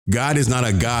God is not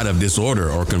a God of disorder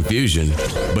or confusion,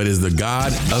 but is the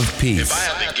God of peace. If I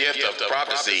have the gift of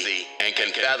prophecy and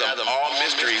can fathom all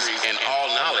mysteries and all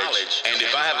knowledge, and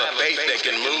if I have a faith that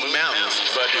can move mountains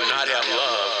but do not have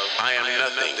love, I am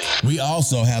nothing. We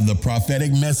also have the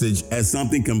prophetic message as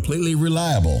something completely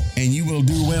reliable, and you will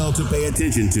do well to pay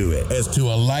attention to it as to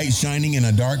a light shining in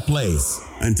a dark place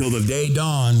until the day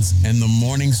dawns and the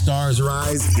morning stars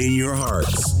rise in your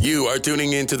hearts. You are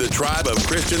tuning into the Tribe of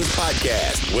Christians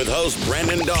podcast with host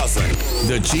Brandon Dawson,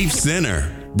 the chief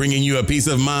sinner, bringing you a peace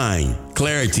of mind,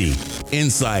 clarity,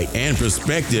 insight, and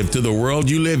perspective to the world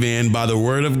you live in by the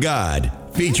word of God,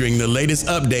 featuring the latest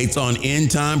updates on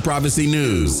end-time prophecy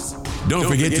news. Don't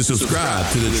forget to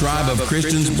subscribe to the Tribe of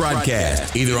Christians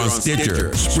broadcast, either on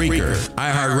Stitcher, Spreaker,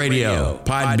 iHeartRadio,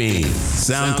 Podbean,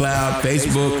 SoundCloud,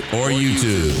 Facebook, or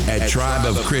YouTube at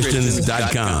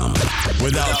tribeofchristians.com.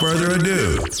 Without further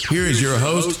ado, here is your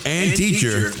host and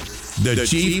teacher, the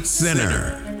Chief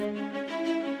Sinner.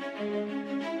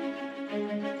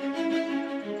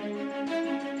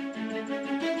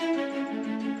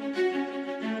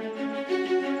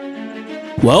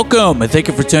 Welcome, and thank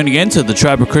you for tuning in to the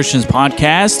Tribe of Christians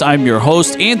podcast. I'm your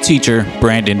host and teacher,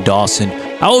 Brandon Dawson.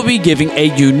 I will be giving a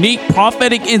unique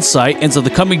prophetic insight into the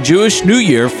coming Jewish New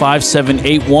Year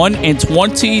 5781 and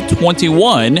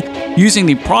 2021 using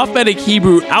the prophetic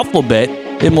Hebrew alphabet,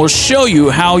 and will show you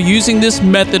how using this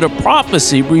method of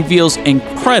prophecy reveals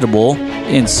incredible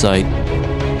insight.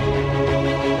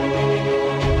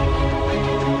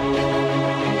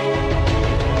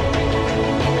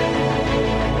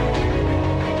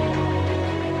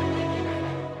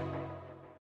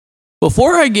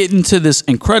 Before I get into this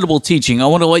incredible teaching, I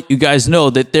want to let you guys know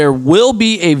that there will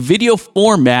be a video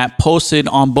format posted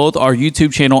on both our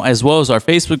YouTube channel as well as our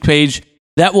Facebook page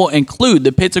that will include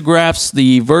the pictographs,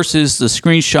 the verses, the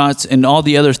screenshots, and all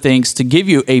the other things to give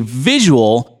you a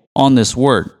visual on this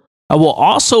word. I will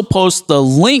also post the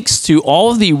links to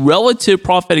all of the relative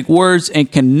prophetic words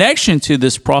and connection to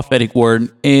this prophetic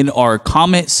word in our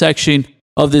comment section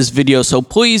of this video. So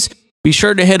please be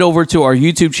sure to head over to our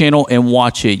YouTube channel and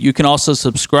watch it. You can also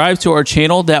subscribe to our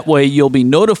channel. That way you'll be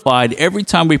notified every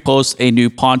time we post a new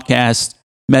podcast,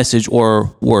 message,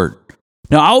 or word.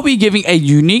 Now, I will be giving a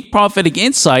unique prophetic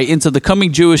insight into the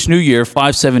coming Jewish New Year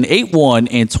 5781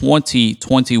 and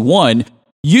 2021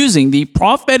 using the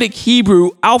prophetic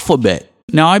Hebrew alphabet.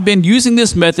 Now, I've been using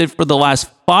this method for the last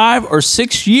 5 or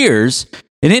 6 years,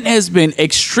 and it has been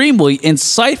extremely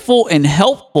insightful and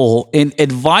helpful in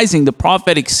advising the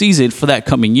prophetic season for that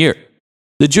coming year.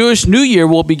 The Jewish New Year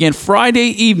will begin Friday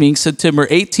evening, September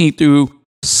 18th through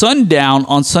sundown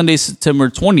on Sunday, September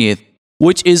 20th,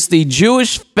 which is the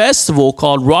Jewish festival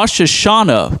called Rosh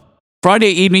Hashanah. Friday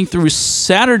evening through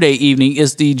Saturday evening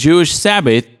is the Jewish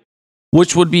Sabbath,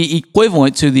 which would be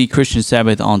equivalent to the Christian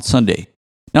Sabbath on Sunday.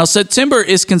 Now, September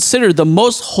is considered the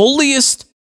most holiest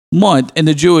month in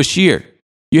the Jewish year.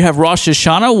 You have Rosh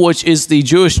Hashanah, which is the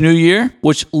Jewish New Year,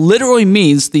 which literally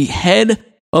means the head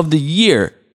of the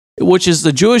year, which is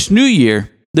the Jewish New Year.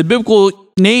 The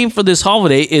biblical name for this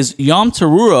holiday is Yom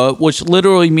Teruah, which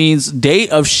literally means day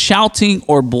of shouting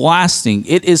or blasting.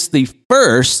 It is the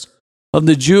first of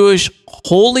the Jewish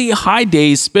holy high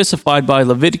days specified by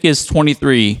Leviticus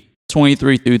 23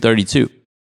 through 32.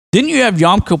 Then you have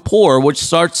Yom Kippur, which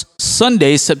starts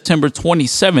Sunday, September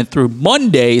 27th through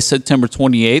Monday, September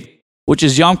 28th, which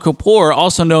is Yom Kippur,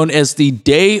 also known as the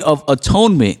Day of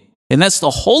Atonement. And that's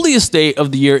the holiest day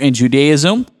of the year in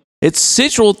Judaism. Its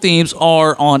central themes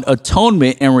are on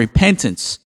atonement and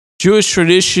repentance. Jewish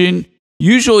tradition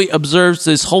usually observes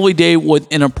this holy day with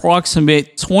an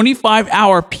approximate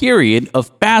 25-hour period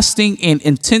of fasting and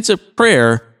intensive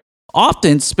prayer,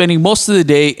 often spending most of the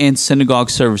day in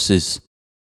synagogue services.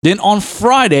 Then on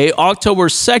Friday, October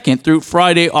 2nd through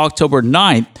Friday, October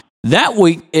 9th, that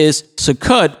week is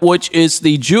Sukkot, which is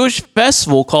the Jewish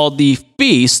festival called the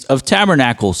Feast of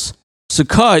Tabernacles.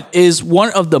 Sukkot is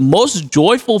one of the most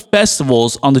joyful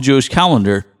festivals on the Jewish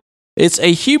calendar. It's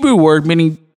a Hebrew word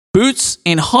meaning booths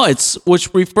and huts,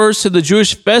 which refers to the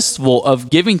Jewish festival of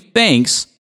giving thanks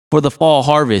for the fall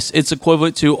harvest. It's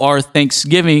equivalent to our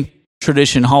Thanksgiving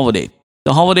tradition holiday.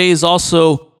 The holiday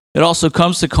also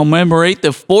comes to commemorate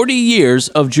the 40 years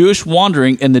of Jewish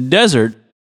wandering in the desert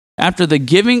after the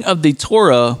giving of the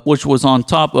Torah, which was on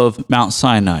top of Mount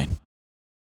Sinai.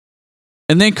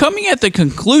 And then coming at the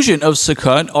conclusion of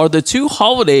Sukkot are the two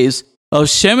holidays of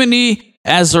Shemini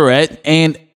Atzeret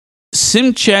and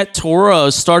Simchat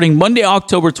Torah, starting Monday,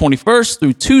 October 21st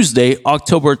through Tuesday,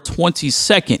 October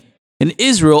 22nd. In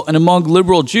Israel and among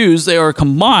liberal Jews, they are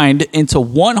combined into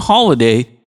one holiday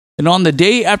and on the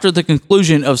day after the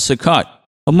conclusion of Sukkot.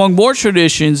 Among more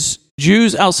traditions,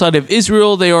 Jews outside of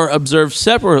Israel, they are observed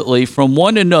separately from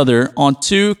one another on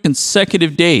 2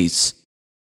 consecutive days.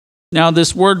 Now,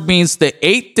 this word means the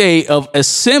 8th day of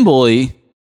assembly,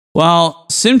 while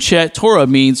Simchat Torah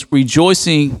means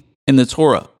rejoicing in the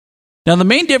Torah. Now, the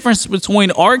main difference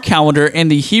between our calendar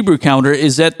and the Hebrew calendar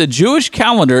is that the Jewish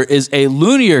calendar is a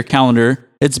lunar calendar.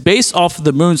 It's based off of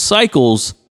the moon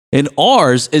cycles, and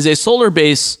ours is a solar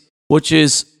base, which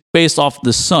is based off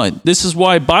the sun. This is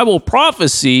why Bible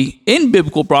prophecy, in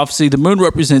biblical prophecy, the moon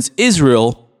represents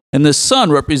Israel and the sun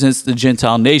represents the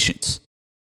Gentile nations.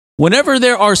 Whenever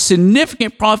there are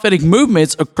significant prophetic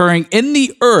movements occurring in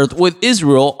the earth with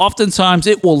Israel, oftentimes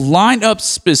it will line up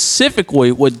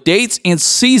specifically with dates and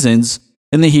seasons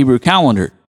in the Hebrew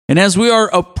calendar. And as we are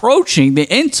approaching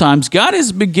the end times, God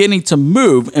is beginning to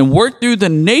move and work through the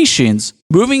nations,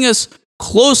 moving us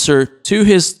closer to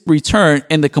his return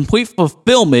and the complete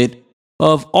fulfillment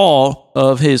of all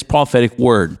of his prophetic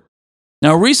word.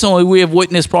 Now, recently, we have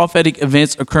witnessed prophetic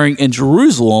events occurring in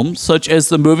Jerusalem, such as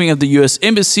the moving of the U.S.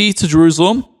 Embassy to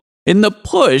Jerusalem and the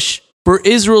push for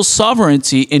Israel's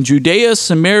sovereignty in Judea,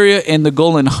 Samaria, and the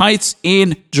Golan Heights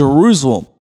in Jerusalem.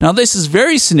 Now, this is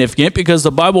very significant because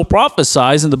the Bible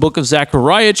prophesies in the book of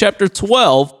Zechariah, chapter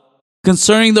 12,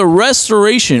 concerning the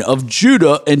restoration of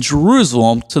Judah and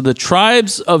Jerusalem to the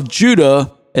tribes of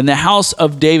Judah and the house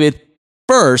of David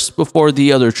first before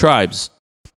the other tribes.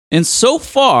 And so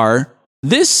far,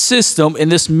 this system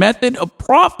and this method of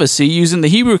prophecy using the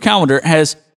Hebrew calendar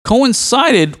has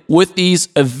coincided with these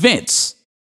events.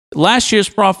 Last year's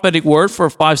prophetic word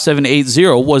for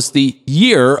 5780 was the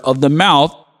year of the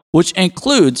mouth, which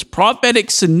includes prophetic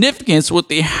significance with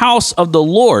the house of the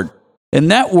Lord. In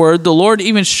that word, the Lord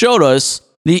even showed us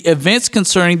the events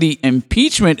concerning the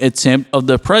impeachment attempt of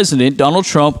the president, Donald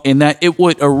Trump, and that it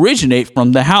would originate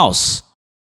from the house.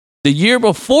 The year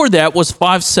before that was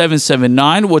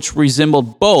 5779, which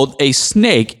resembled both a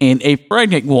snake and a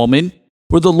pregnant woman,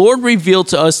 where the Lord revealed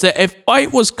to us that a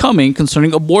fight was coming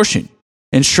concerning abortion.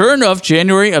 And sure enough,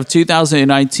 January of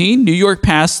 2019, New York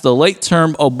passed the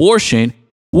late-term abortion,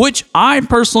 which I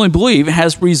personally believe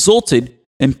has resulted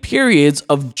in periods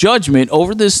of judgment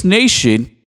over this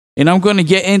nation, and I'm going to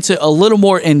get into a little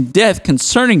more in depth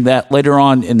concerning that later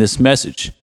on in this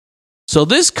message. So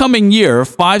this coming year,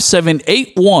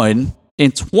 5781,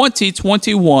 in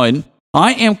 2021,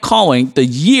 I am calling the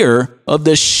year of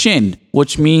the Shin,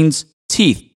 which means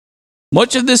teeth.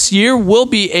 Much of this year will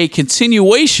be a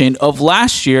continuation of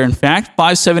last year, in fact,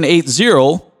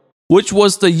 5780, which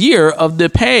was the year of the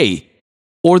Pei,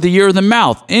 or the year of the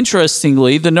mouth.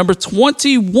 Interestingly, the number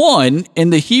 21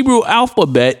 in the Hebrew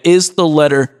alphabet is the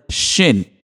letter Shin,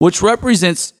 which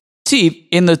represents teeth,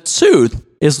 and the tooth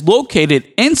is located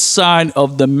inside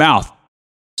of the mouth.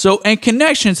 So in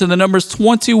connection to the numbers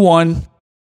 21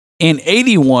 and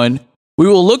 81, we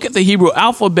will look at the Hebrew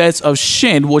alphabets of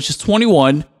Shin, which is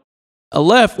 21,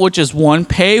 Aleph, which is 1,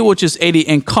 Pei, which is 80,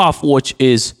 and Kaf, which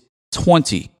is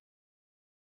 20.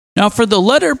 Now, for the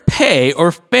letter Pei,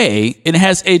 or Fei, it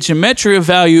has a gematria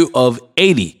value of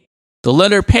 80. The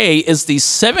letter Pei is the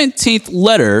 17th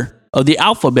letter of the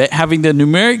alphabet, having the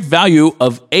numeric value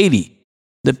of 80.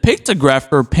 The pictograph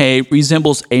for Pei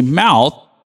resembles a mouth,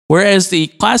 whereas the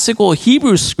classical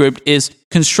Hebrew script is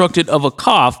constructed of a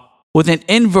Kaf with an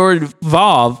inverted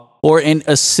Vav, or an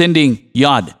ascending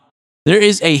Yod. There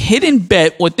is a hidden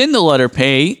bet within the letter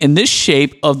Pei, and this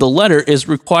shape of the letter is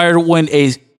required when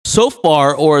a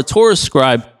Sofar or a Torah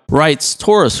scribe writes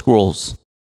Torah scrolls.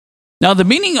 Now, the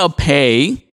meaning of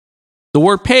Pei, the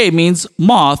word Pei means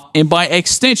moth, and by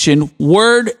extension,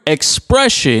 word,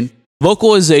 expression,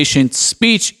 vocalization,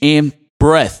 speech, and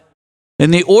breath.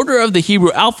 In the order of the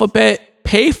Hebrew alphabet,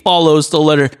 Pei follows the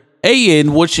letter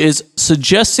Ayin, which is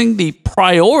suggesting the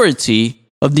priority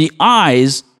of the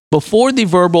eyes before the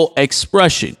verbal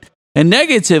expression. And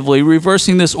negatively,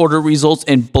 reversing this order results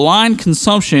in blind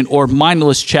consumption or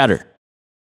mindless chatter.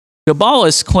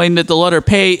 Kabbalists claim that the letter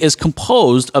Pei is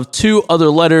composed of two other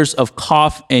letters of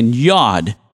Kaf and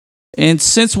Yod. And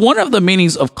since one of the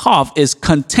meanings of Kaf is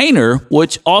container,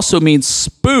 which also means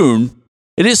spoon,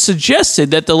 it is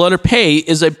suggested that the letter Pei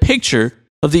is a picture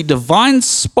of the divine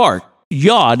spark,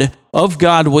 Yod, of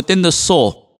God within the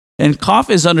soul. And Kaf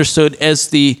is understood as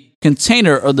the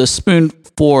container or the spoon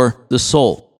for the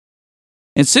soul.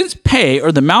 And since Pei,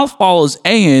 or the mouth, follows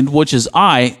Ayin, which is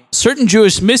eye, certain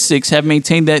Jewish mystics have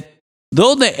maintained that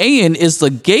though the Ayin is the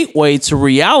gateway to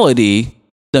reality,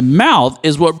 the mouth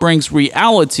is what brings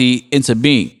reality into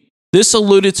being. This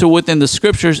alluded to within the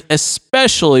scriptures,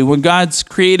 especially when God's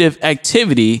creative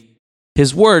activity,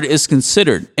 his word, is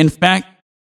considered. In fact,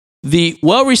 the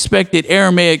well-respected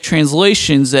Aramaic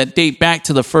translations that date back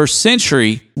to the 1st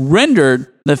century rendered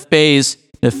the phrase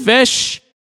nefesh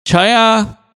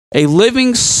chaya, a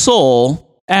living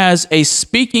soul, as a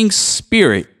speaking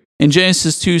spirit in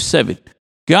Genesis 2:7.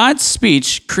 God's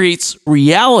speech creates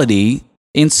reality,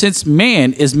 and since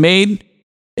man is made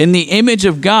in the image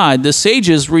of God, the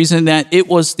sages reasoned that it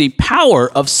was the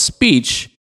power of speech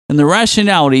and the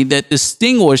rationality that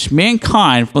distinguished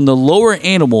mankind from the lower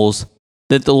animals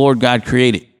that the Lord God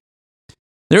created.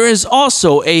 There is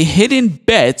also a hidden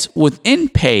bet within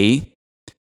Pei.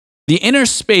 The inner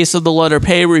space of the letter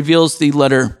Pei reveals the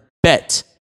letter bet.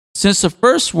 Since the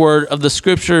first word of the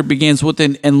scripture begins with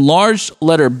an enlarged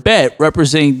letter bet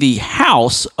representing the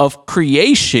house of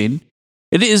creation,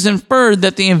 it is inferred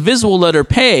that the invisible letter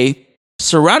Pei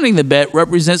surrounding the bet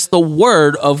represents the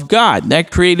word of God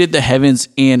that created the heavens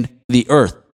and the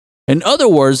earth. In other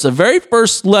words, the very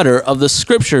first letter of the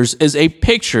scriptures is a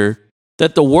picture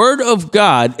that the word of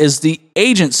God is the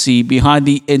agency behind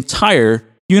the entire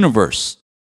universe.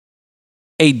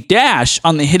 A dash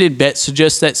on the hidden bet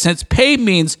suggests that since Pei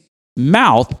means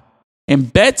mouth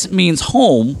and bet means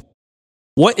home,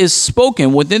 what is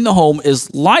spoken within the home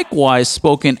is likewise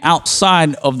spoken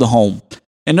outside of the home.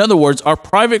 In other words, our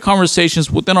private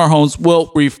conversations within our homes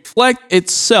will reflect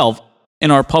itself in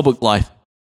our public life.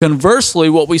 Conversely,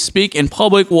 what we speak in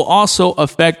public will also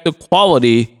affect the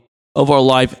quality of our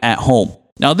life at home.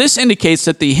 Now, this indicates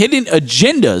that the hidden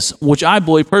agendas, which I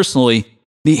believe personally,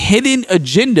 the hidden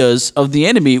agendas of the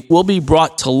enemy will be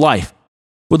brought to life.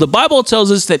 Where the Bible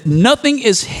tells us that nothing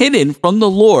is hidden from the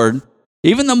Lord,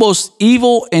 even the most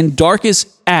evil and darkest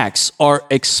acts are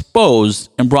exposed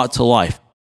and brought to life.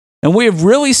 And we have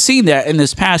really seen that in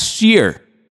this past year.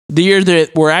 The year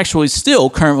that we're actually still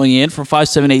currently in for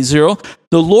 5780,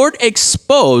 the Lord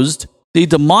exposed the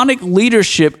demonic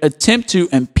leadership attempt to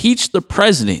impeach the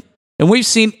president. And we've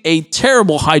seen a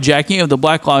terrible hijacking of the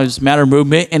Black Lives Matter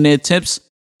movement and the attempts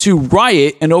to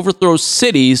riot and overthrow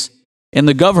cities and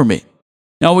the government.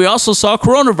 Now, we also saw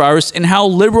coronavirus and how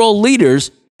liberal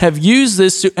leaders have used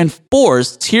this to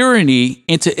enforce tyranny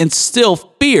and to instill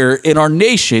fear in our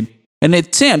nation in an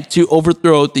attempt to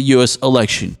overthrow the U.S.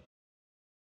 election.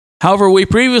 However, we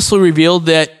previously revealed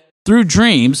that through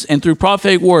dreams and through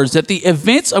prophetic words that the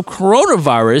events of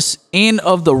coronavirus and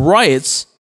of the riots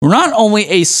were not only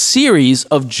a series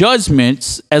of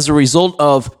judgments as a result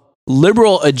of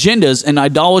liberal agendas and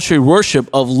idolatry worship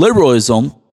of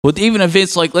liberalism, with even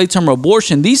events like late-term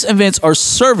abortion, these events are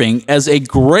serving as a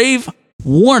grave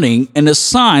warning and a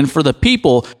sign for the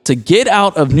people to get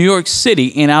out of New York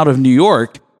City and out of New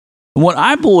York. And what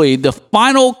I believe the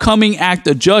final coming act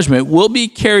of judgment will be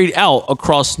carried out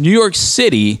across New York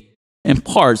City and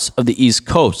parts of the East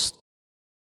Coast.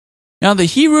 Now, the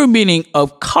Hebrew meaning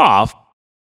of Kaf,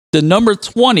 the number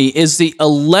 20, is the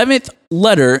 11th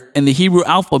letter in the Hebrew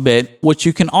alphabet, which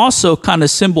you can also kind of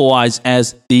symbolize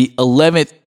as the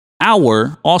 11th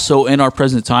hour, also in our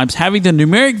present times, having the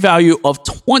numeric value of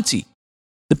 20.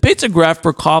 The pictograph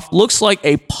for Kaf looks like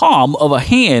a palm of a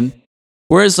hand,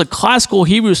 whereas the classical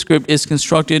Hebrew script is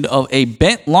constructed of a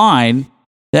bent line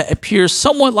that appears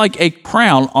somewhat like a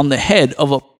crown on the head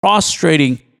of a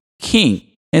prostrating king.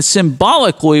 And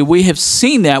symbolically, we have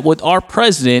seen that with our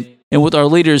president and with our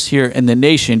leaders here in the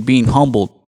nation being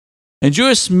humbled. In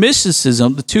Jewish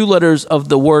mysticism, the two letters of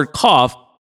the word Kaf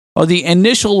are the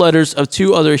initial letters of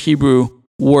two other Hebrew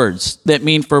words that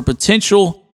mean for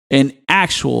potential and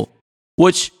actual,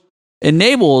 which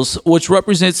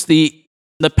represents the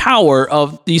power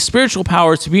of the spiritual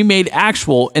power to be made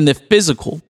actual in the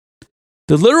physical.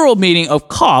 The literal meaning of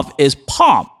Kaf is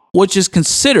palm, which is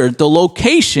considered the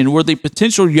location where the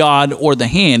potential yod or the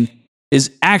hand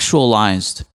is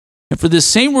actualized. And for this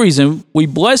same reason, we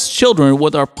bless children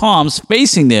with our palms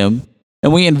facing them,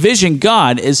 and we envision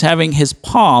God as having his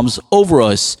palms over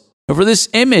us. And for this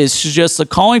image suggests the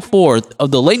calling forth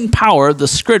of the latent power of the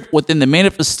script within the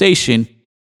manifestation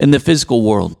in the physical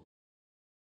world.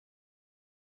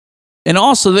 And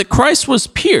also that Christ was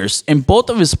pierced in both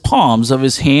of his palms of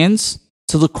his hands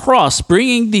to the cross,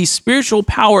 bringing the spiritual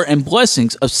power and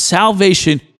blessings of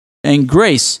salvation and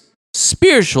grace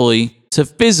spiritually to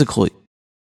physically.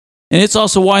 And it's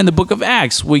also why in the book of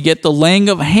Acts we get the laying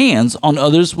of hands on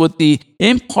others with the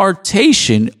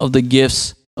impartation of the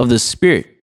gifts of the Spirit.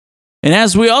 And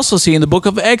as we also see in the book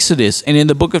of Exodus and in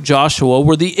the book of Joshua,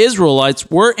 where the Israelites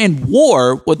were in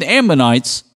war with the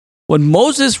Ammonites, when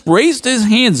Moses raised his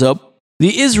hands up,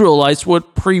 the Israelites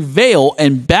would prevail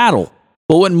in battle.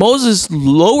 But when Moses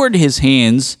lowered his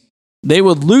hands, they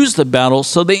would lose the battle,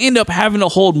 so they end up having to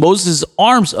hold Moses'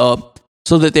 arms up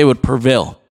so that they would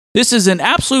prevail. This is an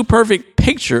absolute perfect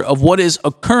picture of what is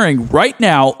occurring right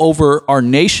now over our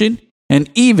nation and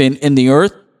even in the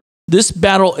earth. This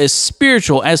battle is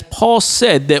spiritual, as Paul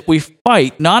said that we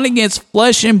fight not against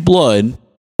flesh and blood,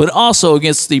 but also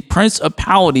against the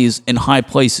principalities in high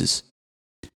places.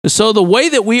 So the way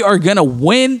that we are going to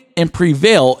win and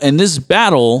prevail in this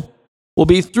battle will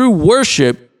be through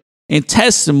worship and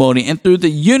testimony and through the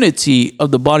unity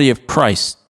of the body of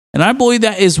Christ. And I believe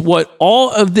that is what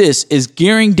all of this is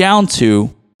gearing down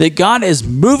to, that God is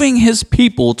moving his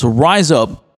people to rise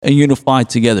up and unify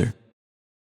together.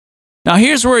 Now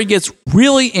here's where it gets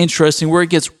really interesting, where it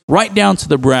gets right down to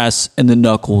the brass and the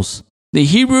knuckles. The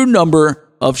Hebrew number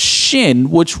of Shin,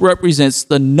 which represents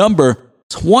the number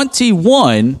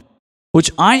 21,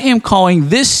 which I am calling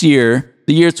this year,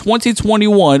 the year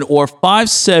 2021, or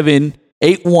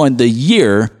 5781, the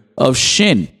year of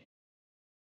Shin.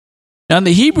 Now,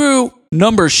 the Hebrew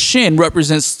number Shin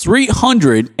represents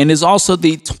 300 and is also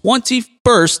the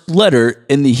 21st letter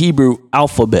in the Hebrew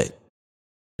alphabet.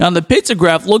 Now, the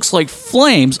pictograph looks like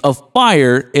flames of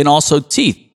fire and also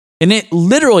teeth, and it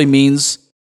literally means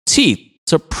teeth,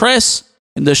 to press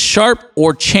in the sharp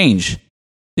or change.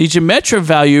 The gematria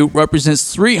value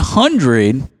represents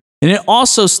 300, and it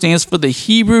also stands for the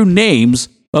Hebrew names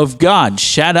of God,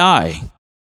 Shaddai.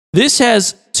 This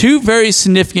has two very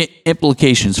significant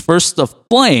implications. First, the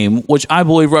flame, which I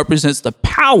believe represents the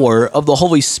power of the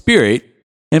Holy Spirit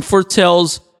and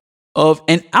foretells of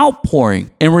an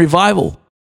outpouring and revival.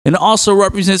 And it also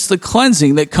represents the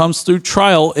cleansing that comes through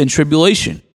trial and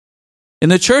tribulation. And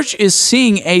the church is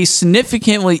seeing a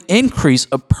significantly increase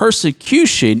of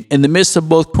persecution in the midst of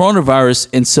both coronavirus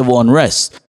and civil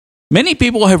unrest. Many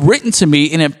people have written to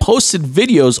me and have posted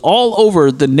videos all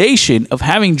over the nation of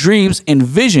having dreams and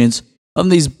visions of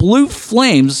these blue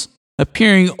flames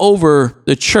appearing over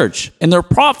the church. And they're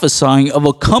prophesying of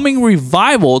a coming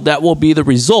revival that will be the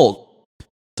result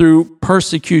through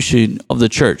persecution of the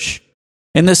church.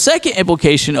 And the second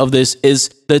implication of this is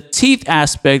the teeth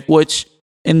aspect, which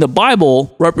in the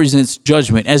Bible represents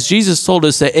judgment. As Jesus told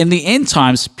us that in the end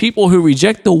times, people who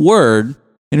reject the word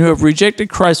and who have rejected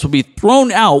Christ will be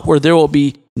thrown out, where there will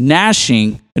be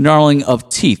gnashing and gnarling of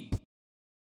teeth.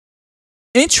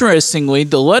 Interestingly,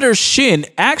 the letter Shin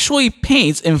actually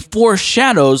paints and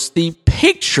foreshadows the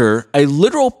picture, a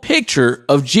literal picture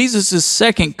of Jesus'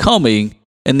 second coming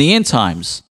in the end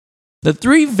times. The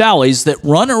three valleys that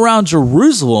run around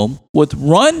Jerusalem, with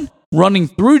running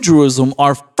through Jerusalem,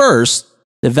 are first,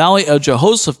 the valley of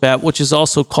Jehoshaphat, which is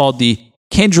also called the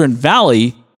Kidron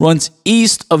Valley, runs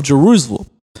east of Jerusalem.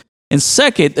 And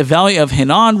second, the valley of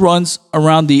Hinnom runs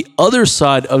around the other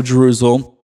side of Jerusalem,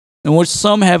 in which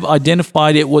some have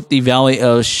identified it with the valley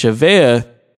of Shaveh.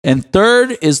 And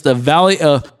third is the valley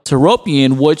of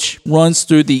Teropian, which runs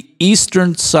through the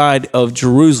eastern side of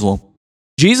Jerusalem.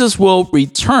 Jesus will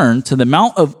return to the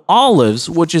Mount of Olives,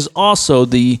 which is also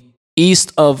the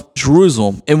east of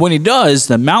Jerusalem. And when he does,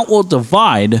 the mount will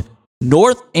divide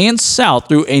north and south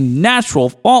through a natural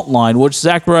fault line, which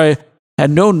Zechariah had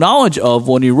no knowledge of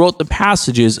when he wrote the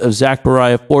passages of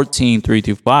Zechariah 14,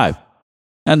 3-5.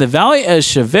 And the valley of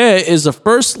Shaveh is the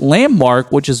first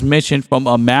landmark which is mentioned from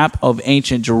a map of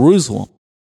ancient Jerusalem.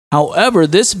 However,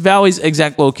 this valley's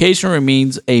exact location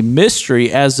remains a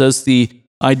mystery, as does the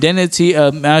identity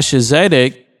of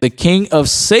Melchizedek, the king of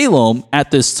Salem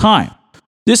at this time.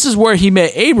 This is where he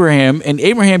met Abraham, and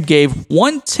Abraham gave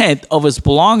 1/10 of his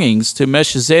belongings to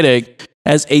Melchizedek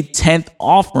as a 10th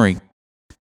offering.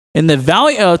 And the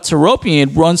valley of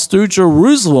Teropian runs through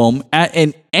Jerusalem at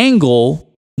an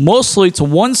angle mostly to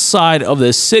one side of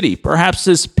the city. Perhaps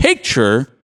this picture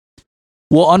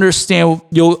you'll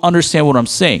understand what I'm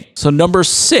saying. So number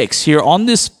 6 here on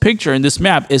this picture in this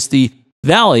map is the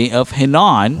valley of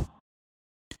Hinnom.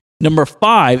 Number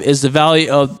 5 is the valley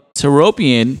of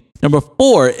Teropian. Number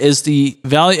 4 is the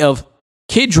valley of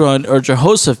Kidron or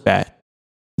Jehoshaphat.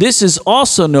 This is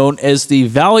also known as the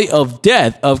valley of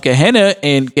death of Gehenna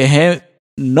and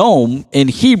Gehinnom in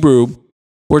Hebrew,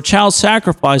 where child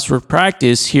sacrifice were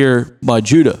practiced here by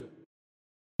Judah.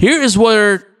 Here is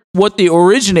what the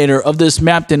originator of this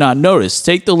map did not notice.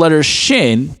 Take the letter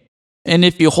Shin, and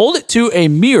if you hold it to a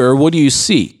mirror, what do you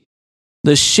see?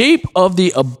 The shape of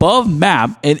the above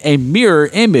map in a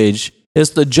mirror image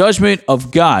is the judgment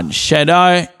of God,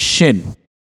 Shaddai Shin.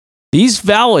 These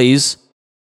valleys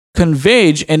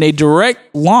converge in a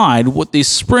direct line with the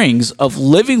springs of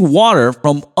living water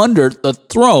from under the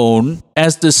throne,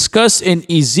 as discussed in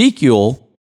Ezekiel,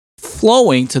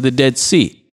 flowing to the Dead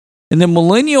Sea. In the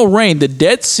millennial reign, the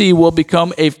Dead Sea will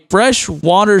become a fresh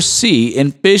water sea,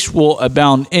 and fish will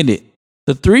abound in it.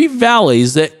 The three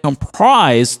valleys that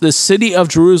comprise the city of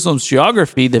Jerusalem's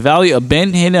geography, the valley of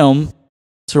Ben Hinnom,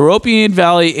 Serapeon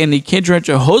Valley, and the Kidron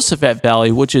Jehoshaphat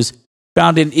Valley, which is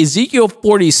found in Ezekiel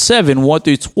 47, 1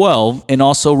 through 12, and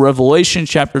also Revelation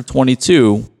chapter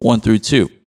 22, 1 through 2.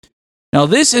 Now,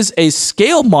 this is a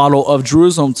scale model of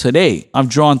Jerusalem today. I've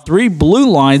drawn three blue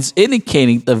lines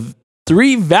indicating the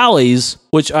three valleys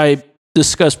which I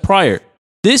discussed prior.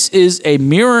 This is a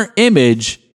mirror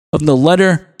image of the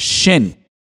letter Shin.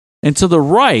 And to the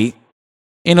right,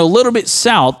 and a little bit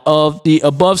south of the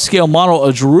above scale model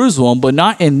of Jerusalem, but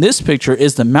not in this picture,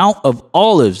 is the Mount of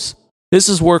Olives. This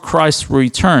is where Christ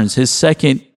returns, his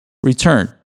second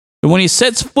return. And when he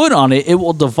sets foot on it, it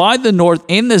will divide the north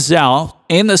and the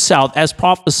south as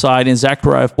prophesied in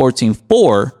Zechariah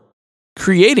 14:4,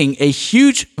 creating a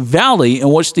huge valley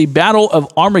in which the battle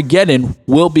of Armageddon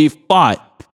will be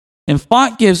fought. And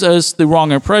fought gives us the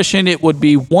wrong impression. It would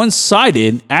be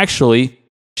one-sided. Actually,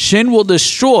 Shin will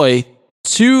destroy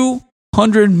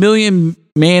 200 million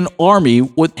man army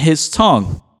with his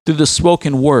tongue through the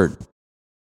spoken word.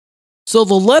 So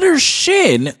the letter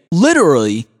Shin,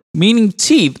 literally meaning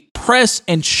teeth, press,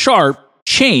 and sharp,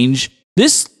 change.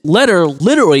 This letter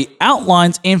literally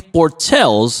outlines and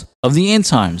foretells of the end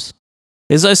times.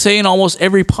 As I say in almost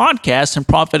every podcast and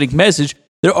prophetic message,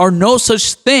 there are no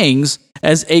such things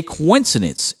as a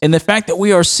coincidence. And the fact that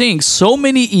we are seeing so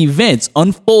many events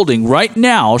unfolding right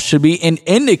now should be an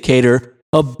indicator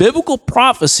of biblical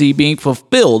prophecy being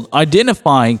fulfilled,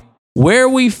 identifying where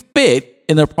we fit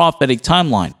in the prophetic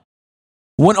timeline.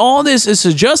 What all this is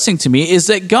suggesting to me is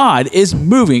that God is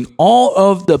moving all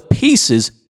of the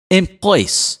pieces in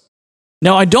place.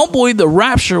 Now, I don't believe the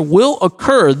rapture will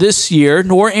occur this year,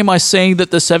 nor am I saying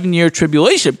that the 7-year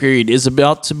tribulation period is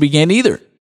about to begin either.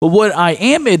 But what I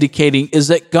am indicating is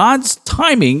that God's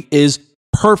timing is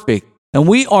perfect, and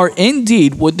we are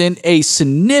indeed within a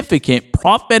significant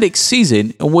prophetic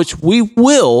season in which we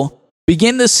will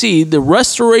begin to see the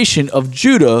restoration of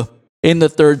Judah in the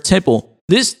third temple.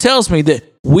 This tells me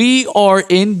that we are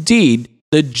indeed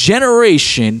the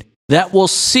generation that will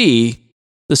see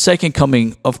the second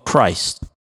coming of Christ.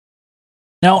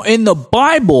 Now, in the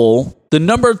Bible, the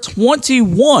number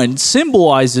 21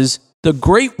 symbolizes the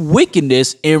great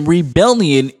wickedness and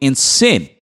rebellion and sin.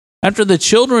 After the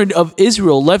children of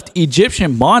Israel left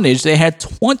Egyptian bondage, they had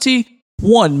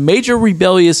 21 major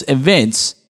rebellious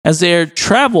events as they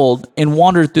traveled and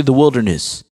wandered through the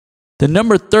wilderness. The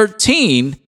number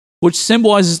 13, which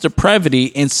symbolizes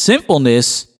depravity and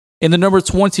sinfulness, and the number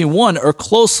 21 are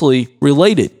closely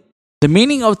related. The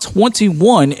meaning of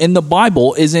 21 in the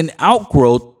Bible is an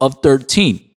outgrowth of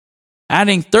 13.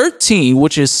 Adding 13,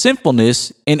 which is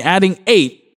sinfulness, and adding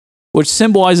 8, which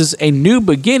symbolizes a new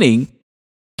beginning,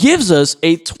 gives us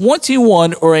a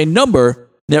 21 or a number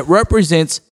that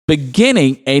represents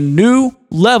beginning a new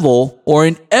level or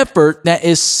an effort that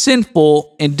is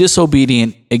sinful and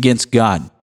disobedient against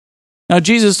God. Now,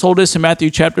 Jesus told us in Matthew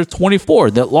chapter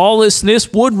 24 that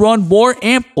lawlessness would run more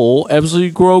ample as we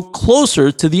grow closer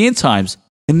to the end times,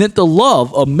 and that the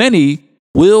love of many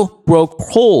will grow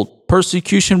cold.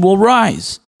 Persecution will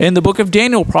rise. And the book of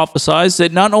Daniel prophesies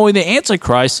that not only the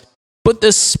Antichrist, but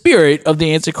the spirit of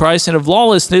the Antichrist and of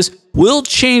lawlessness will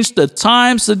change the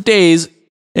times, the days,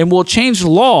 and will change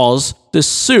laws to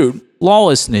suit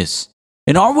lawlessness.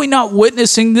 And are we not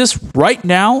witnessing this right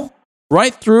now?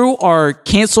 Right through our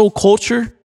cancel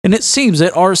culture? And it seems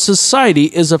that our society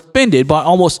is offended by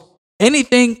almost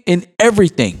anything and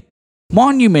everything.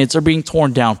 Monuments are being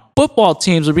torn down. Football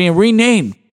teams are being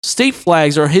renamed. State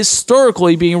flags are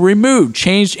historically being removed,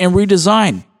 changed, and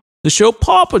redesigned. The show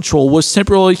Paw Patrol was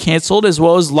temporarily canceled, as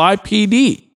well as Live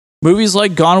PD. Movies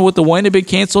like Gone with the Wind have been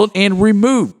canceled and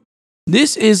removed.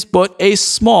 This is but a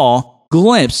small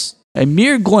glimpse, a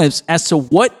mere glimpse as to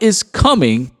what is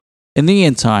coming in the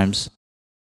end times.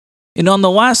 And on the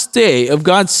last day of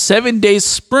God's 7-day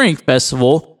spring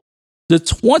festival, the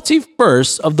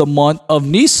 21st of the month of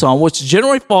Nisan, which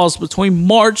generally falls between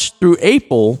March through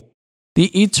April,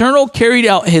 the Eternal carried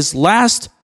out his last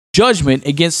judgment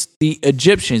against the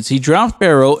Egyptians. He drowned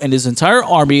Pharaoh and his entire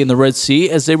army in the Red Sea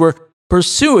as they were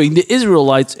pursuing the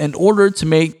Israelites in order to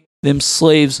make them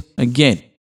slaves again.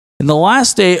 In the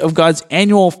last day of God's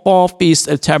annual fall feast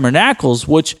of tabernacles,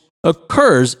 which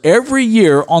occurs every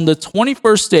year on the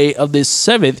 21st day of this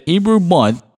 7th Hebrew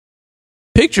month,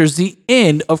 pictures the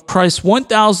end of Christ's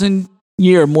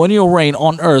 1,000-year millennial reign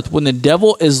on earth when the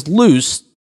devil is loosed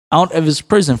out of his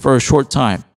prison for a short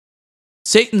time.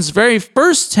 Satan's very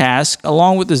first task,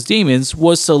 along with his demons,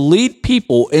 was to lead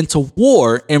people into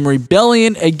war and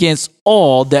rebellion against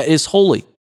all that is holy.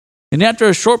 And after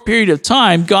a short period of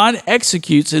time, God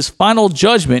executes his final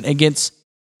judgment against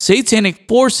satanic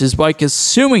forces by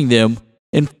consuming them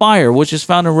in fire, which is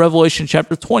found in Revelation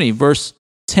chapter 20, verse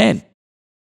 10.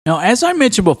 Now, as I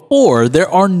mentioned before, there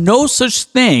are no such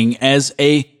thing as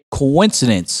a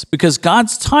coincidence because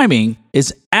God's timing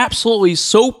is absolutely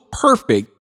so perfect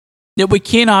that we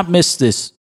cannot miss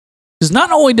this. Because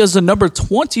not only does the number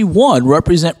 21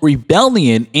 represent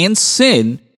rebellion and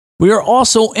sin, we are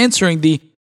also entering the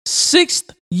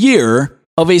 6th year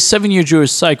of a 7-year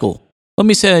Jewish cycle. Let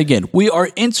me say that again. We are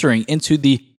entering into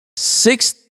the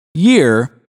 6th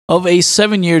year of a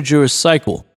 7-year Jewish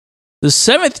cycle. The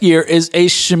 7th year is a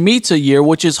Shemitah year,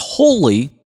 which is holy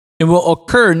and will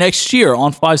occur next year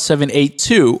on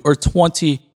 5782 or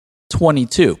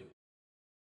 2022.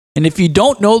 And if you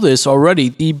don't know this already,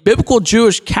 the biblical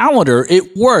Jewish calendar,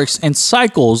 it works in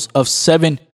cycles of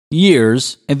 7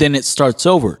 years and then it starts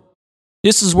over.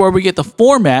 This is where we get the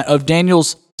format of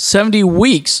Daniel's 70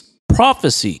 weeks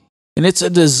prophecy. And it's a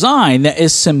design that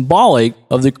is symbolic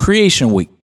of the creation week.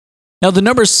 Now, the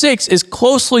number 6 is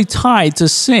closely tied to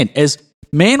sin, as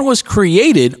man was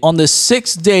created on the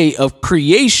 6th day of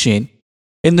creation,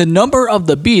 and the number of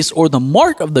the beast, or the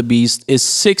mark of the beast, is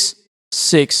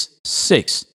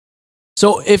 666.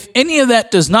 So if any of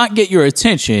that does not get your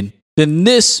attention, then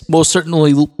this most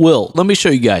certainly will. Let me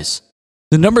show you guys.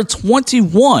 The number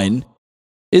 21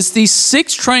 is the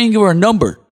 6th triangular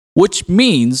number, which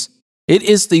means it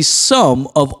is the sum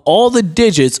of all the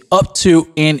digits up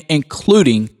to and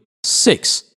including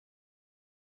 6.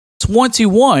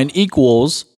 21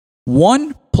 equals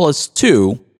 1 plus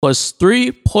 2 plus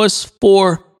 3 plus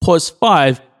 4 plus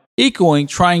 5 equaling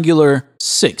triangular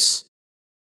 6.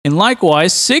 And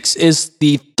likewise, 6 is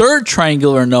the 3rd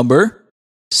triangular number.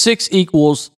 6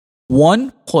 equals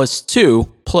 1 plus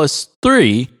 2 plus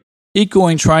 3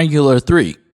 equaling triangular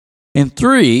 3. And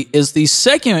 3 is the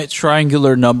 2nd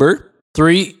triangular number.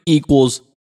 3 equals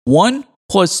 1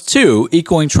 plus 2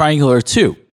 equaling triangular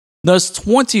 2. Thus,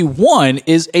 21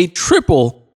 is a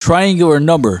triple triangular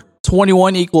number.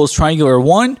 21 equals triangular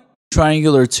 1,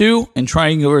 triangular 2, and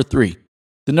triangular 3.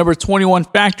 The number 21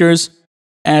 factors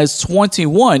as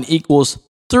 21 equals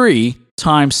 3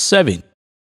 times 7.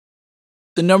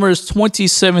 The numbers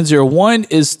 2701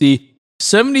 is the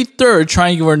 73rd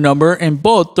triangular number, and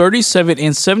both 37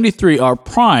 and 73 are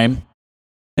prime.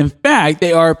 In fact,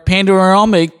 they are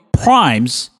panoramic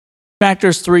primes,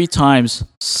 factors 3 times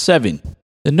 7.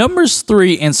 The numbers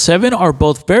 3 and 7 are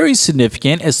both very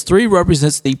significant, as 3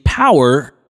 represents the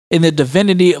power and the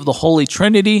divinity of the Holy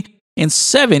Trinity, and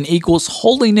 7 equals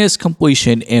holiness,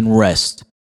 completion, and rest.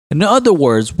 In other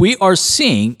words, we are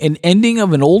seeing an ending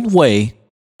of an old way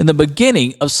and the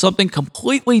beginning of something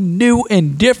completely new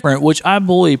and different, which I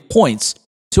believe points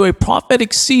to a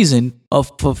prophetic season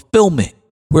of fulfillment.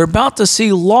 We're about to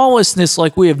see lawlessness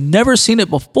like we have never seen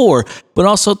it before, but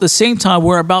also at the same time,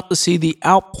 we're about to see the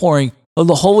outpouring of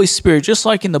the Holy Spirit, just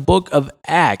like in the book of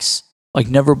Acts, like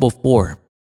never before.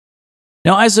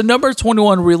 Now, as the number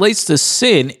 21 relates to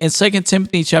sin, in 2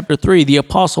 Timothy chapter 3, the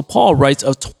Apostle Paul writes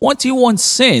of 21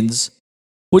 sins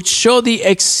which show the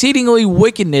exceedingly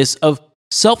wickedness of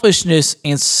selfishness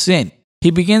and sin.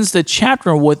 He begins the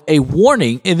chapter with a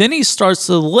warning, and then he starts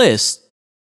the list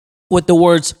with the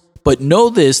words, "But know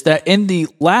this, that in the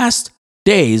last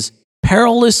days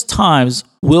perilous times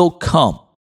will come."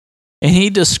 And he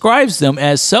describes them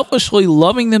as selfishly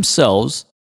loving themselves,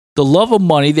 the love of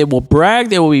money. They will brag,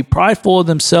 they will be prideful of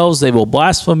themselves, they will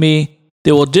blaspheme,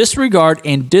 they will disregard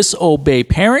and disobey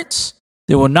parents,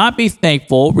 they will not be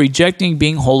thankful, rejecting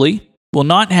being holy, will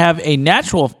not have a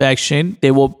natural affection,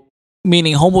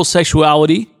 meaning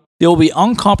homosexuality, they will be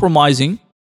uncompromising,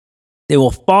 they will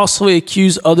falsely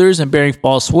accuse others and bearing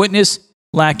false witness,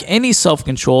 lack any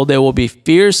self-control, they will be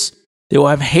fierce, they will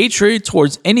have hatred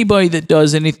towards anybody that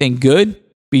does anything good,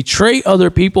 betray other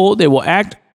people, they will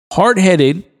act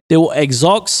hard-headed, they will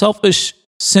exalt selfish,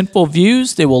 sinful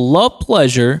views, they will love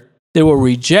pleasure, they will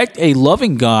reject a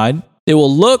loving God, they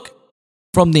will look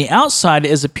from the outside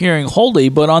as appearing holy,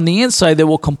 but on the inside they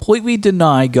will completely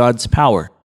deny God's power.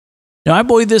 Now, I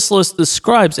believe this list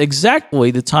describes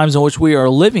exactly the times in which we are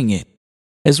living in.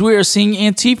 As we are seeing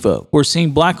Antifa, we're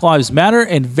seeing Black Lives Matter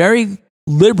and very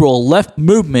liberal left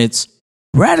movements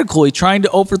radically trying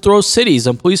to overthrow cities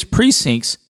and police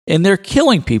precincts, and they're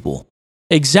killing people,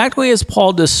 exactly as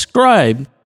Paul described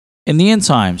in the end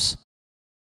times.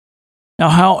 Now,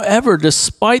 however,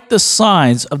 despite the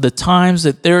signs of the times,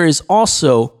 that there is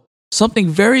also something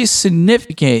very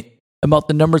significant about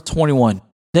the number 21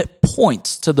 that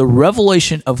points to the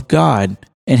revelation of God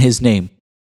and His name.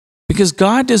 Because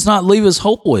God does not leave us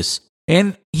hopeless,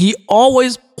 and He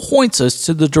always points us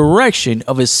to the direction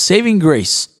of His saving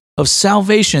grace, of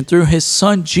salvation through His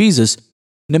Son Jesus,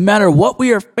 no matter what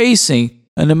we are facing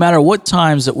and no matter what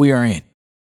times that we are in.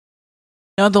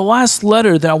 Now, the last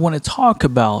letter that I want to talk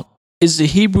about is the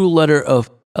Hebrew letter of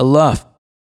Aleph.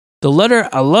 The letter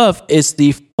Aleph is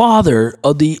the father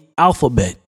of the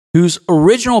alphabet, whose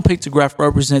original pictograph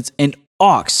represents an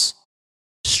ox,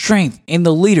 strength, and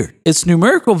the leader. Its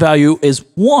numerical value is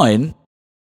 1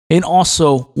 and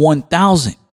also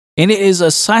 1,000, and it is a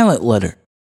silent letter.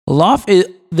 Aleph,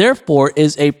 therefore,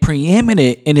 is a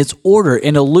preeminent in its order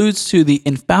and alludes to the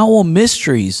infallible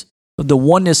mysteries of the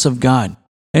oneness of God.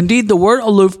 Indeed, the word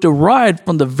Aleph derived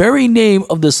from the very name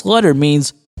of this letter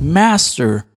means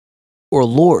master or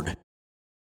Lord.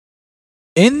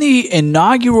 In the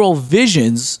inaugural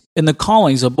visions and the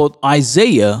callings of both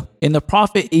Isaiah and the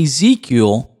prophet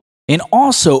Ezekiel, and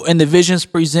also in the visions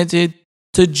presented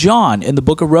to John in the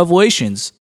book of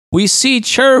Revelations, we see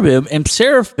cherubim and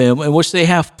seraphim in which they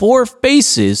have 4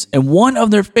 faces, and one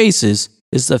of their faces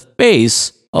is the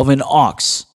face of an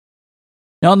ox.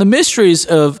 Now, in the mysteries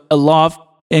of Aleph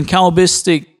in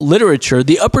Kabbalistic literature,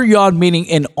 the upper yod, meaning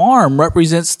an arm,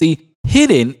 represents the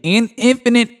hidden and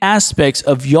infinite aspects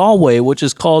of Yahweh, which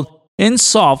is called Ein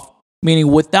Sof, meaning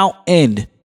without end,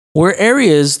 where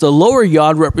areas the lower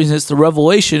yod represents the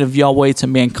revelation of Yahweh to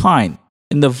mankind.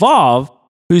 And the Vav,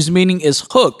 whose meaning is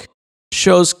hook,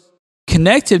 shows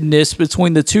connectiveness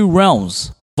between the two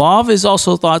realms. Vav is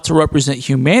also thought to represent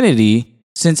humanity,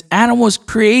 since Adam was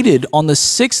created on the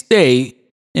 6th day,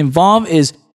 and Vav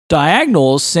is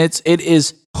diagonal since it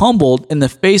is humbled in the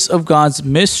face of God's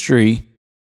mystery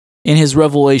in his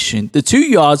revelation. The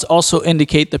 2 yods also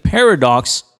indicate the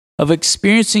paradox of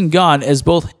experiencing God as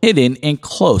both hidden and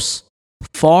close,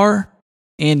 far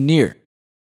and near.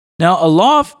 Now,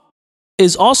 Aleph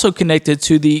is also connected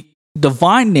to the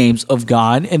divine names of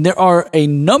God, and there are a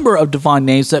number of divine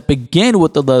names that begin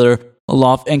with the letter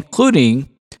Aleph, including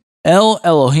El,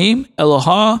 Elohim,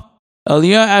 Eloha,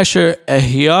 Eliyah, Asher,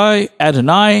 Ahiyai,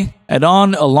 Adonai,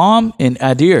 Adon, Elam, and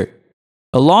Adir.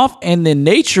 Aleph and the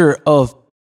nature of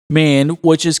man,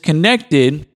 which is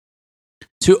connected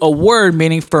to a word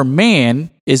meaning for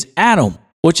man, is Adam,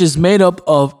 which is made up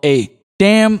of a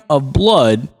dam of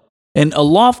blood, and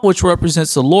Aleph, which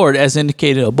represents the Lord, as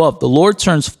indicated above. The Lord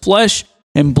turns flesh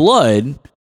and blood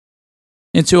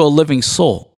into a living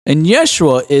soul. And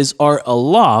Yeshua is our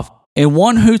Aleph, and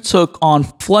one who took on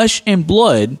flesh and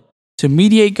blood to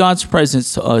mediate God's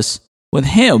presence to us. With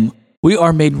him, we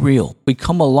are made real, we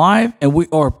come alive, and we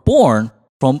are born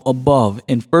from above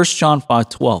in 1 John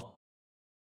 5:12.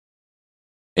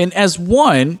 And as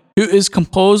one who is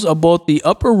composed of both the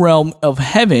upper realm of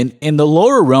heaven and the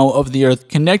lower realm of the earth,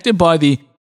 connected by the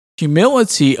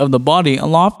humility of the body,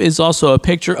 Aleph is also a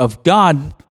picture of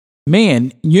God,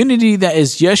 man, unity that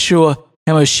is Yeshua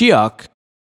HaMashiach,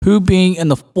 who being in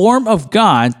the form of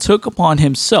God took upon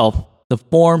himself the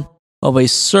form of a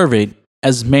servant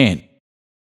as man.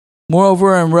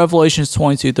 Moreover, in Revelation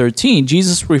 22:13,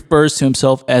 Jesus refers to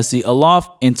himself as the Aleph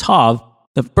and Tav,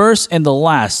 the first and the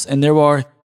last, and there are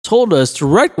told us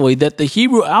directly that the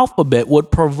Hebrew alphabet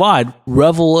would provide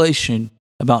revelation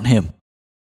about him.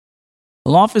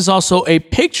 Aleph is also a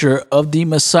picture of the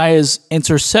Messiah's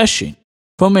intercession.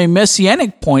 From a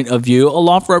messianic point of view,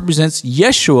 Aleph represents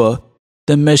Yeshua,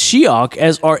 the Mashiach,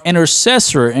 as our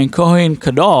intercessor and Kohen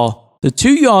Gadol. The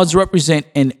 2 yods represent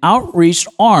an outreached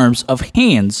arms of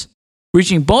hands,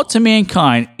 reaching both to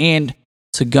mankind and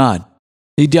to God.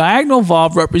 The diagonal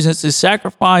Vav represents the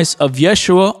sacrifice of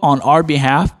Yeshua on our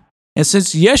behalf, and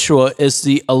since Yeshua is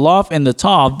the Aleph and the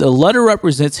Tav, the letter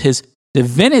represents his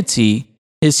divinity,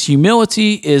 his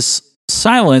humility, his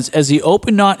silence as he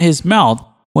opened not his mouth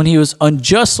when he was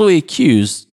unjustly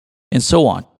accused, and so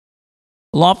on.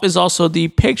 Aleph is also the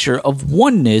picture of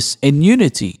oneness and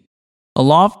unity.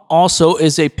 Aleph also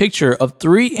is a picture of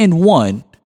 3 in 1.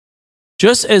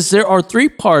 Just as there are 3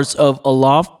 parts of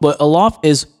Aleph, but Aleph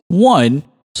is 1,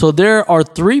 so there are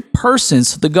 3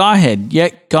 persons to the Godhead,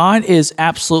 yet God is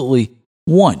absolutely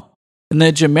 1. And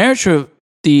the gematria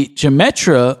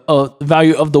of the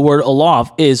value of the word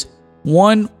Aleph is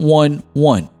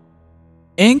 111.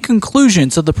 In conclusion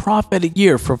to the prophetic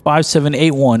year for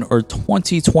 5781 or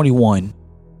 2021,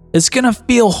 it's going to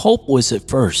feel hopeless at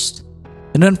first.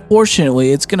 And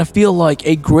unfortunately, it's going to feel like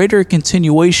a greater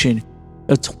continuation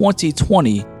of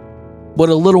 2020, but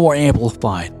a little more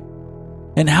amplified.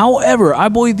 And however, I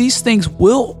believe these things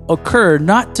will occur.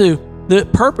 The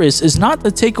purpose is not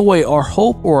to take away our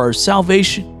hope or our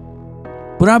salvation,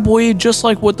 but I believe, just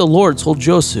like what the Lord told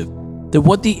Joseph, that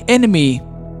what the enemy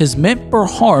has meant for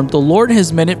harm, the Lord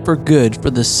has meant it for good,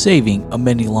 for the saving of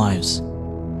many lives.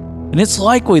 And it's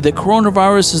likely that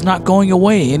coronavirus is not going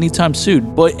away anytime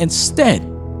soon, but instead,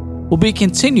 will be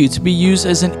continued to be used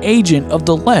as an agent of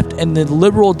the left and the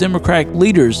liberal Democratic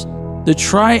leaders to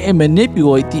try and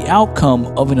manipulate the outcome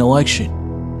of an election.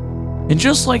 And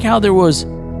just like how there was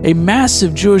a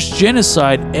massive Jewish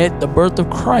genocide at the birth of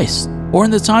Christ or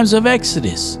in the times of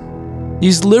Exodus,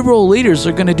 these liberal leaders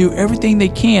are going to do everything they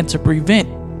can to prevent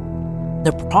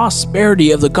the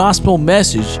prosperity of the gospel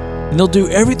message, and they'll do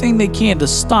everything they can to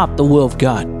stop the will of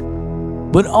God.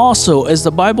 But also, as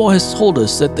the Bible has told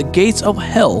us, that the gates of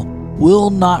hell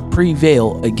will not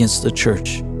prevail against the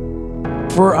church.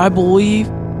 For I believe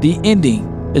the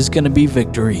ending is going to be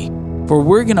victory. For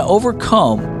we're going to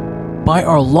overcome by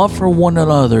our love for one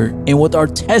another and with our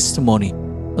testimony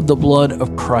of the blood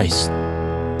of Christ.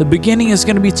 The beginning is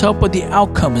going to be tough, but the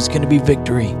outcome is going to be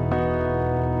victory.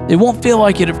 It won't feel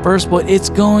like it at first, but it's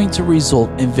going to result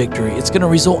in victory. It's going to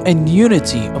result in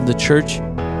unity of the church,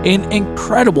 in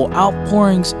incredible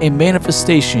outpourings and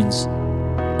manifestations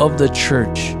of the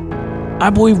church. I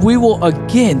believe we will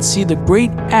again see the great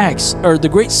acts, or the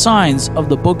great signs of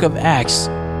the book of Acts,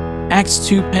 Acts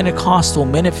 2 Pentecostal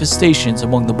manifestations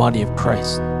among the body of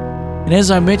Christ. And as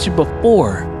I mentioned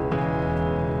before,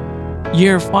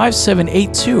 year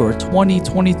 5782 or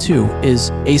 2022 is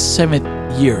a seventh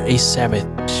year, a Sabbath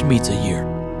Shemitah year.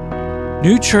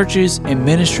 New churches and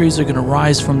ministries are going to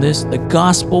rise from this. The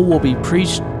gospel will be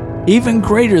preached even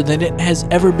greater than it has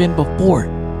ever been before.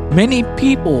 Many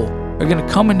people are going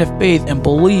to come into faith and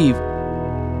believe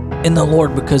in the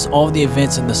Lord because of all the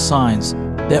events and the signs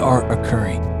that are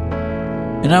occurring.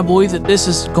 And I believe that this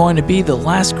is going to be the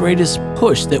last greatest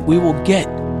push that we will get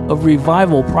of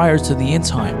revival prior to the end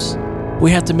times.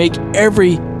 We have to make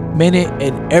every minute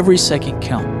and every second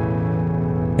count.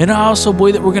 And I also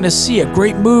believe that we're going to see a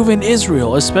great move in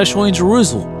Israel, especially in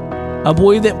Jerusalem. I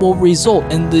believe that will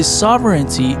result in the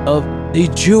sovereignty of the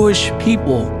Jewish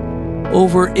people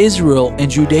over Israel and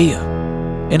Judea.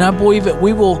 And I believe that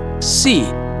we will see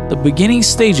the beginning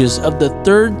stages of the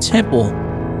third temple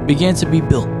begin to be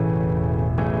built.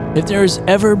 If there has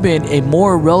ever been a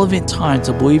more relevant time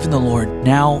to believe in the Lord,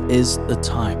 now is the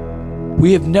time.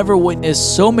 We have never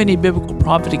witnessed so many biblical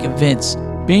prophetic events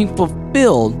being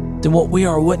fulfilled than what we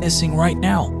are witnessing right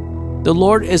now. The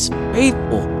Lord is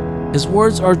faithful. His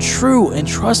words are true and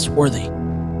trustworthy.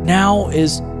 Now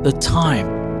is the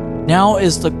time. Now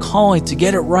is the calling to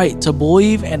get it right, to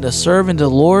believe and to serve in the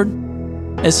Lord.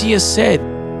 As He has said,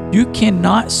 you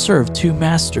cannot serve two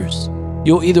masters.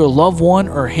 You'll either love one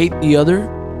or hate the other.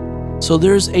 So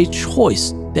there's a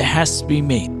choice that has to be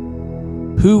made.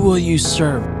 Who will you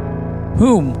serve?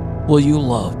 Whom will you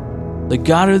love? The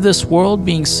God of this world,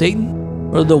 being Satan,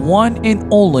 or the one and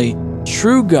only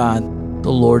true God,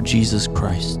 the Lord Jesus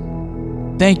Christ?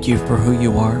 Thank you for who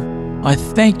you are. I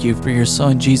thank you for your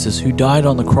Son Jesus, who died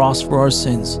on the cross for our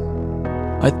sins.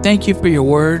 I thank you for your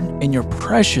word and your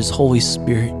precious Holy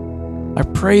Spirit. I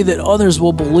pray that others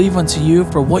will believe unto you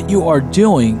for what you are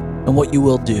doing and what you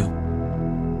will do.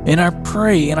 And I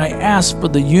pray and I ask for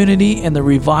the unity and the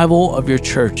revival of your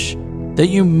church, that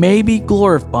you may be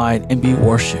glorified and be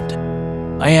worshiped.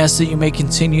 I ask that you may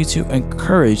continue to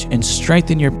encourage and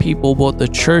strengthen your people, both the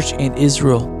church and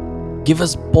Israel. Give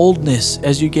us boldness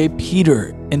as you gave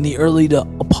Peter and the early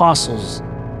apostles.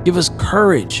 Give us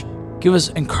courage. Give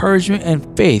us encouragement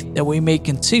and faith that we may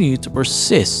continue to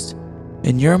persist.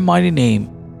 In your mighty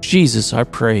name, Jesus, I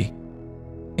pray.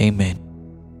 Amen.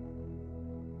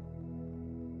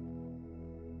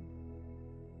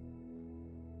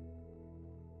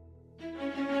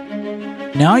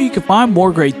 Now you can find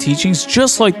more great teachings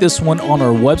just like this one on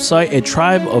our website at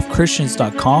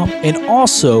tribeofchristians.com and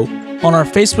also on our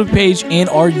Facebook page and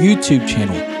our YouTube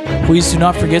channel. Please do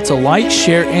not forget to like,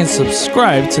 share, and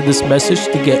subscribe to this message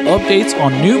to get updates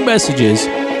on new messages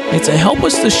and to help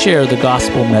us to share the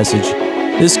gospel message.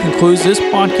 This concludes this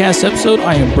podcast episode.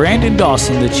 I am Brandon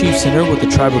Dawson, the Chief Sinner with the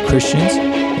Tribe of Christians.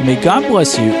 And may God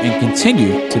bless you and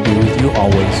continue to be with you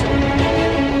always.